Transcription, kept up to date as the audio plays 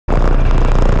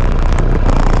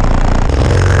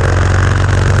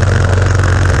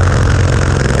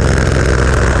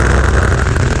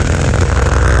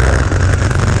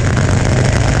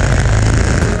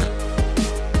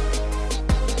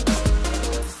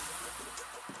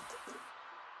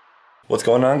What's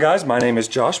going on, guys? My name is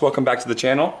Josh. Welcome back to the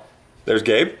channel. There's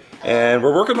Gabe. And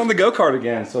we're working on the go-kart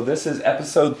again. So this is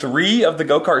episode 3 of the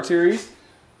go-kart series,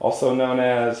 also known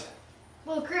as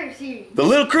Little Critter series. The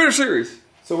Little Critter series.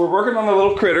 So we're working on the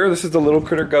Little Critter. This is the Little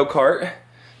Critter go-kart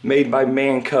made by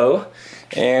Manco.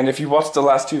 And if you watched the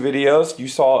last 2 videos, you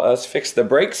saw us fix the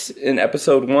brakes in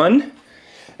episode 1.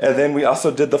 And then we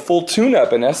also did the full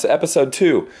tune-up in episode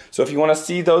 2. So if you want to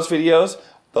see those videos,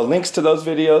 the links to those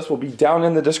videos will be down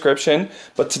in the description.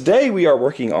 But today we are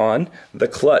working on the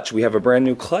clutch. We have a brand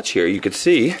new clutch here. You can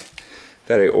see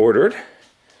that I ordered.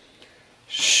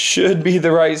 Should be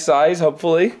the right size,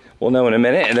 hopefully. We'll know in a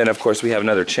minute. And then of course we have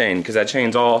another chain, because that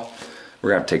chain's all,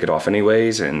 we're gonna have to take it off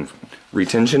anyways and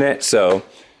retension it. So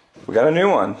we got a new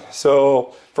one.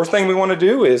 So first thing we want to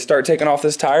do is start taking off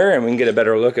this tire and we can get a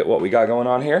better look at what we got going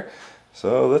on here.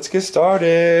 So let's get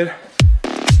started.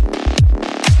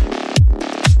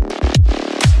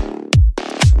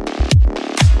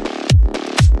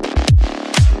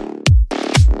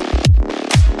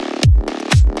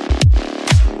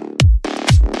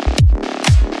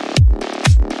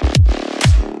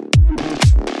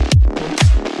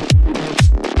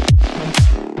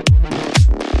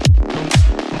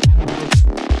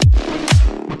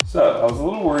 So, I was a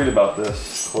little worried about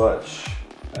this clutch,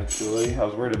 actually. I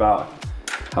was worried about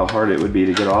how hard it would be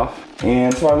to get off.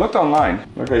 And so I looked online.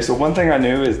 Okay, so one thing I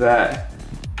knew is that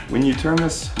when you turn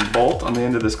this bolt on the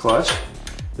end of this clutch,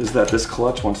 is that this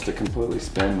clutch wants to completely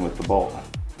spin with the bolt.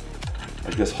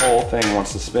 Like this whole thing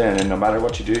wants to spin, and no matter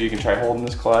what you do, you can try holding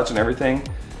this clutch and everything,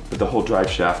 but the whole drive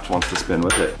shaft wants to spin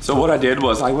with it. So what I did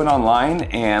was I went online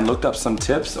and looked up some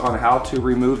tips on how to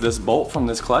remove this bolt from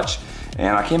this clutch.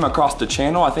 And I came across the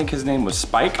channel, I think his name was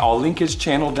Spike. I'll link his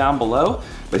channel down below,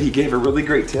 but he gave a really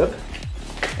great tip.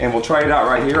 And we'll try it out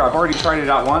right here. I've already tried it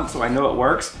out once, so I know it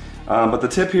works. But the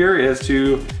tip here is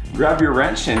to grab your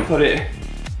wrench and put it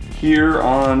here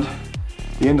on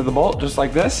the end of the bolt, just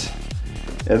like this.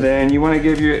 And then you wanna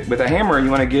with a hammer,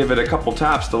 you wanna give it a couple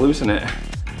taps to loosen it.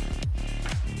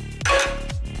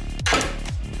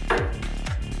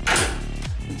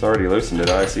 It's already loosened it,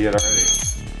 I see it already.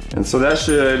 And so that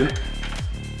should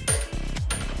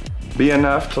be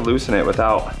enough to loosen it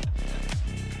without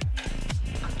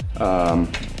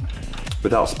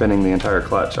spinning the entire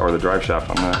clutch or the drive shaft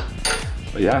on that.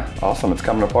 But yeah, awesome, it's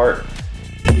coming apart.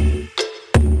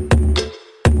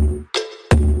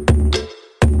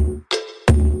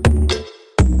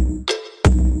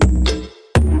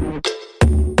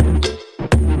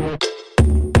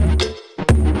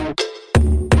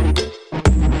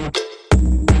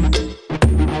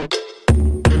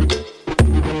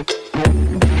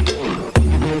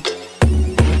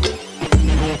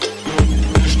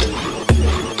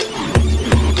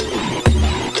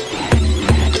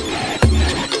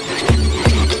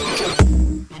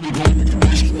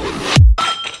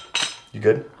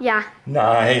 Good? Yeah.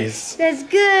 Nice. That's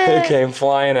good. It came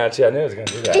flying at you. I knew it was going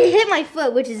to do that. It hit my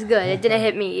foot, which is good. It didn't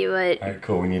hit me, but... Alright,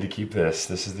 cool. We need to keep this.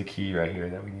 This is the key right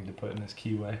here that we need to put in this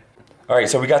keyway. Alright,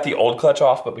 so we got the old clutch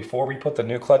off, but before we put the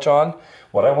new clutch on,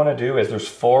 what I want to do is there's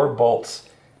 4 bolts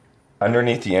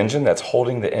underneath the engine that's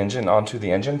holding the engine onto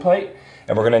the engine plate,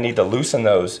 and we're going to need to loosen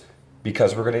those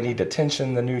because we're going to need to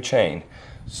tension the new chain.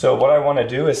 So what I want to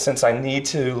do is, since I need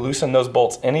to loosen those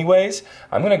bolts anyways,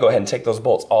 I'm going to go ahead and take those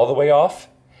bolts all the way off,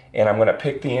 and I'm going to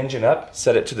pick the engine up,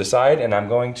 set it to the side, and I'm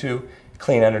going to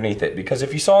clean underneath it. Because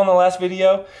if you saw in the last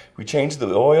video, we changed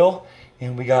the oil,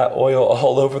 and we got oil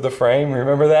all over the frame.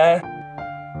 Remember that?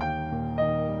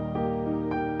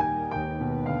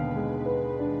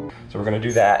 So we're going to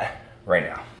do that right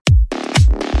now.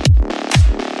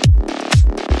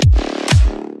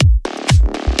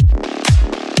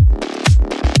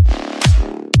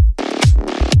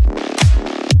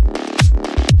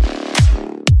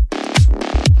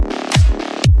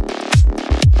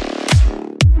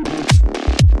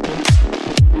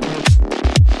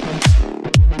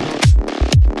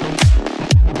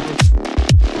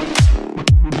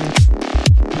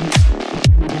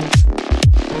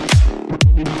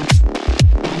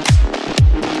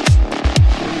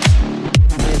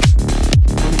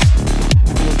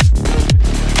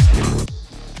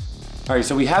 All right,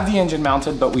 so we have the engine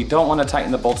mounted, but we don't want to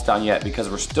tighten the bolts down yet because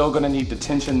we're still going to need to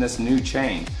tension this new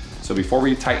chain. So before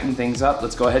we tighten things up,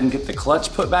 let's go ahead and get the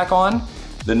clutch put back on,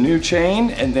 the new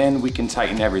chain, and then we can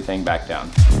tighten everything back down.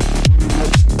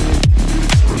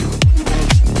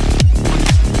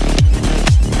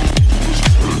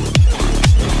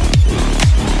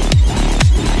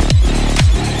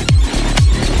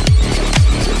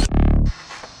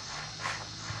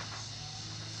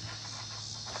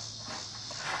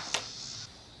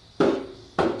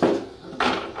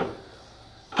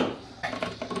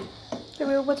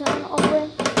 sure what's on all the way.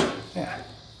 Yeah.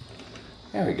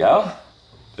 There we go.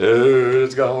 Dude,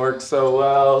 it's gonna work so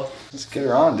well. Let's get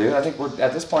her on, dude. I think we're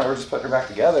at this point we're just putting her back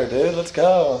together, dude. Let's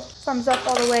go. Thumbs up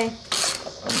all the way.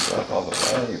 Thumbs up all the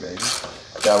way, baby.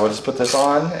 Yeah, we'll just put this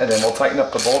on and then we'll tighten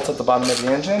up the bolts at the bottom of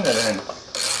the engine and then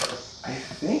I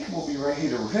think we'll be ready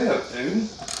to rip, dude.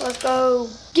 Let's go.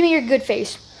 Give me your good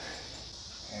face.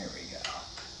 There we go.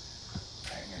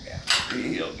 Tighten her down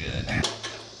real good.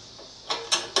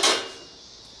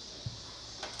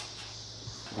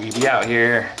 We be out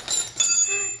here.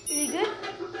 Is he good? I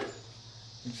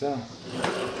think so.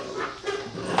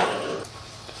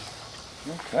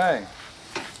 Okay.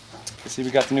 Let's see,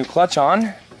 we got the new clutch on.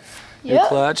 Yep. New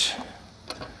clutch.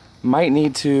 Might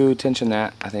need to tension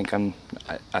that. I think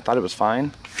I thought it was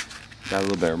fine. Got a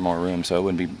little bit more room, so it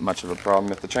wouldn't be much of a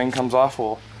problem. If the chain comes off,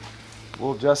 we'll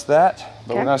adjust that.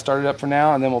 But we're gonna start it up for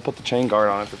now, and then we'll put the chain guard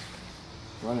on if it's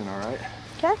running all right.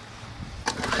 Okay.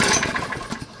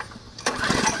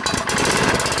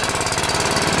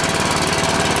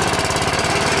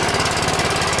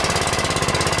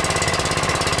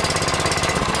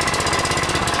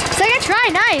 Second try,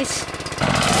 nice.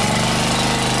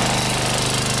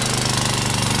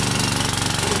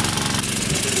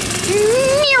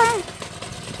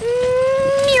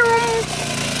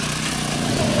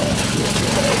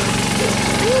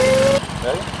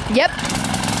 Ready? Yep.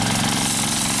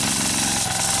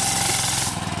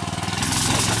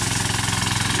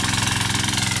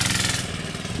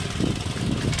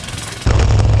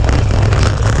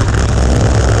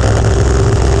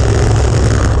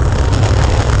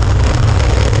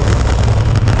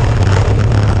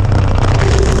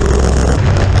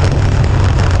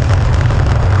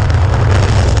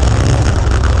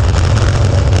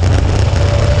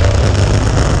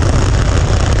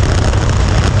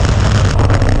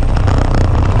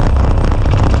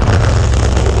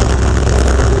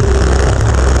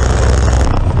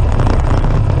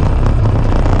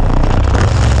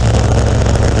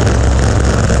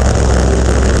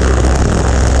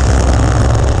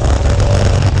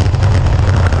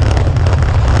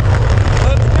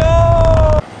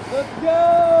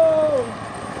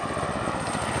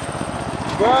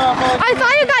 I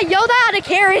thought you got yelled at by a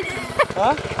Karen.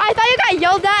 Huh? I thought you got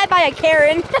yelled at by a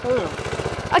Karen. Who?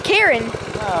 A Karen.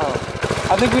 No.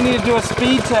 I think we need to do a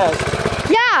speed test.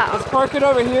 Yeah. Let's park it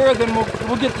over here, then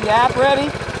we'll get the app ready,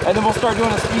 and then we'll start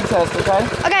doing a speed test, okay?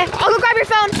 Okay, I'll go grab your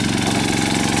phone.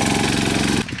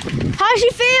 How does she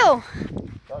feel?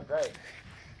 Oh, great.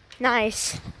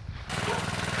 Nice.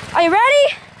 Are you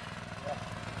ready?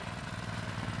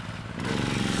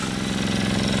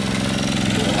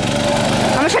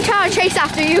 I'm gonna try to chase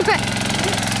after you.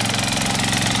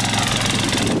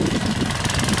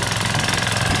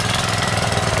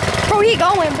 Where are you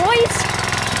going, boys?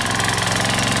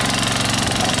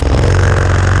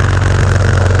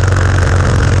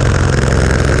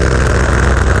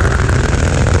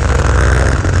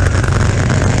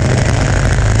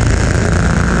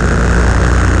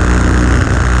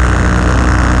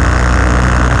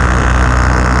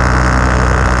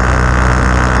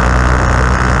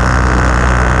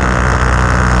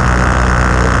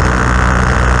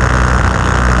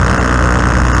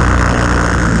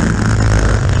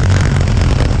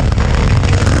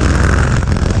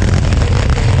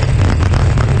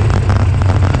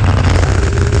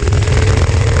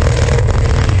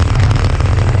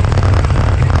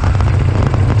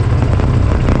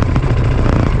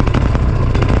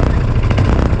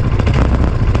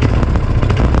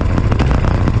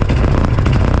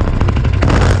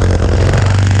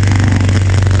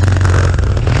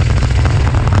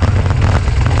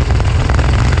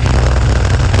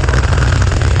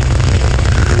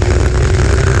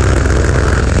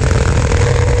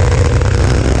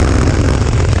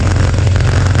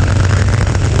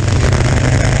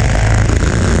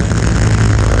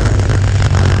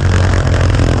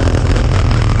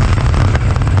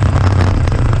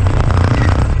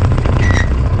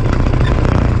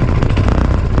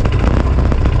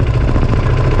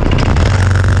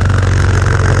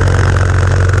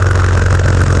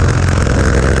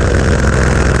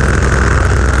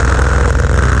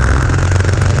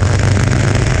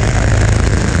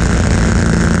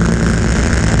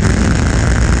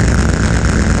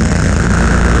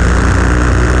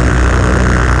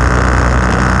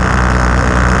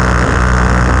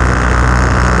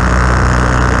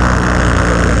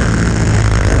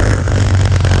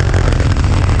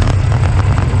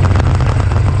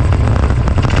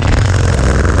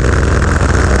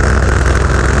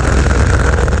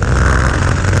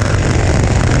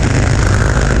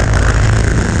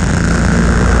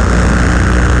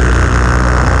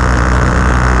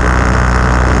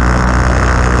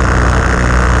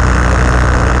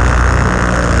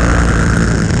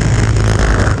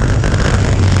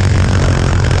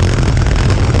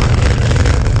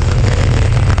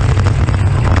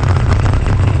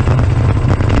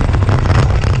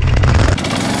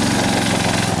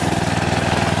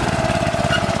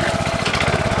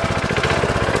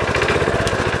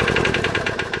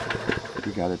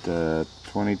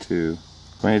 22.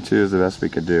 22 is the best we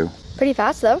could do. Pretty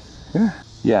fast though. Yeah.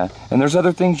 Yeah, and there's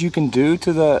other things you can do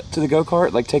to the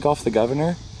go-kart, like take off the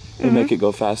governor and make it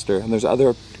go faster. And there's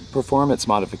other performance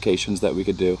modifications that we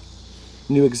could do.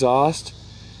 New exhaust,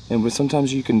 and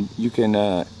sometimes you can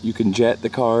jet the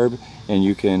carb, and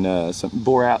you can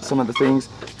bore out some of the things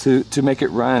to make it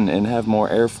run and have more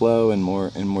airflow and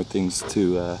more things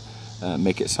to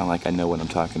make it sound like I know what I'm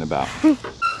talking about.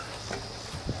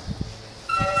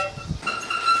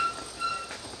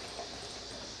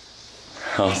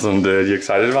 Awesome, dude. You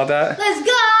excited about that? Let's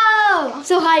go! I'm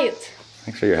so hyped.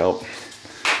 Thanks for your help.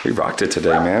 We rocked it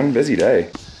today, man. Busy day.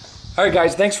 All right,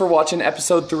 guys. Thanks for watching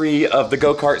episode 3 of the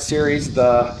go-kart series,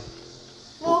 the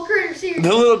Little Critter series.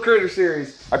 The Little Critter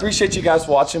series. I appreciate you guys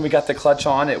watching. We got the clutch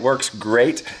on. It works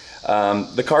great.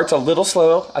 The kart's a little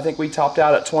slow. I think we topped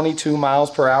out at 22 miles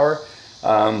per hour.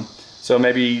 So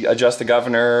maybe adjust the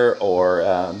governor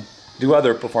or do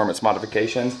other performance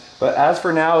modifications. But as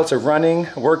for now, it's a running,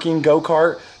 working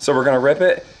go-kart. So we're gonna rip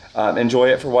it, enjoy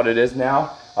it for what it is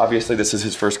now. Obviously this is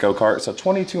his first go-kart, so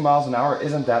 22 miles an hour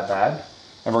isn't that bad.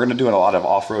 And we're gonna do a lot of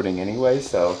off-roading anyway,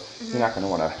 so you're not gonna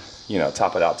wanna,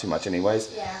 top it out too much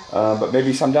anyways. Yeah. But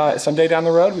maybe someday down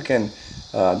the road, we can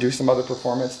do some other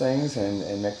performance things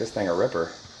and make this thing a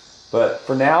ripper. But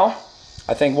for now,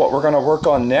 I think what we're gonna work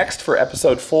on next for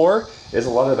episode 4 is a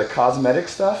lot of the cosmetic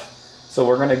stuff. So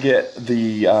we're gonna get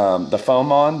the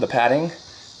foam on, the padding.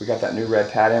 We got that new red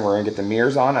padding. We're gonna get the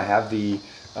mirrors on. I have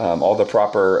all the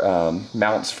proper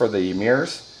mounts for the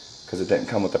mirrors because it didn't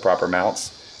come with the proper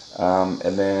mounts. And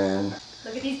then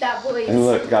Look at these bad boys. and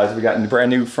look, guys, we got brand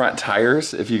new front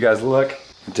tires. If you guys look,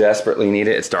 desperately need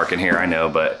it. It's dark in here, I know,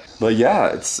 but yeah,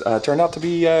 it's turned out to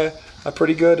be a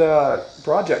pretty good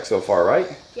project so far, right?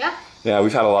 Yeah. Yeah,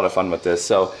 we've had a lot of fun with this.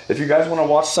 So if you guys want to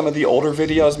watch some of the older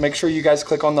videos, make sure you guys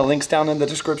click on the links down in the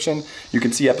description. You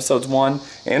can see episodes 1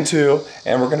 and 2,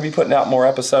 and we're going to be putting out more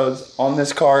episodes on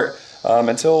this kart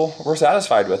until we're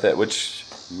satisfied with it, which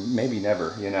maybe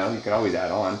never, you can always add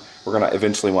on. We're going to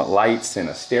eventually want lights and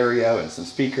a stereo and some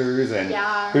speakers, and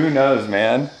who knows,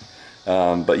 man.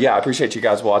 But yeah, I appreciate you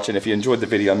guys watching. If you enjoyed the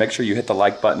video, make sure you hit the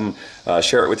like button,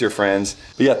 share it with your friends.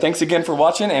 But yeah, thanks again for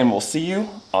watching, and we'll see you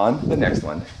on the next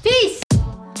one. Peace!